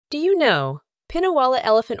Do you know? Pinnawala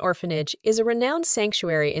Elephant Orphanage is a renowned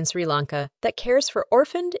sanctuary in Sri Lanka that cares for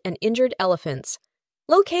orphaned and injured elephants.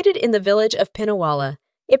 Located in the village of Pinnawala,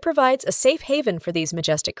 it provides a safe haven for these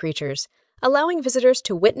majestic creatures, allowing visitors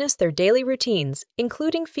to witness their daily routines,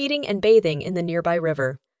 including feeding and bathing in the nearby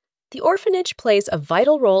river. The orphanage plays a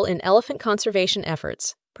vital role in elephant conservation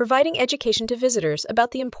efforts, providing education to visitors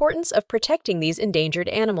about the importance of protecting these endangered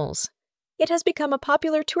animals. It has become a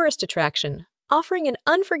popular tourist attraction, offering an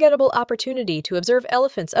unforgettable opportunity to observe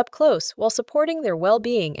elephants up close while supporting their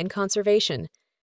well-being and conservation.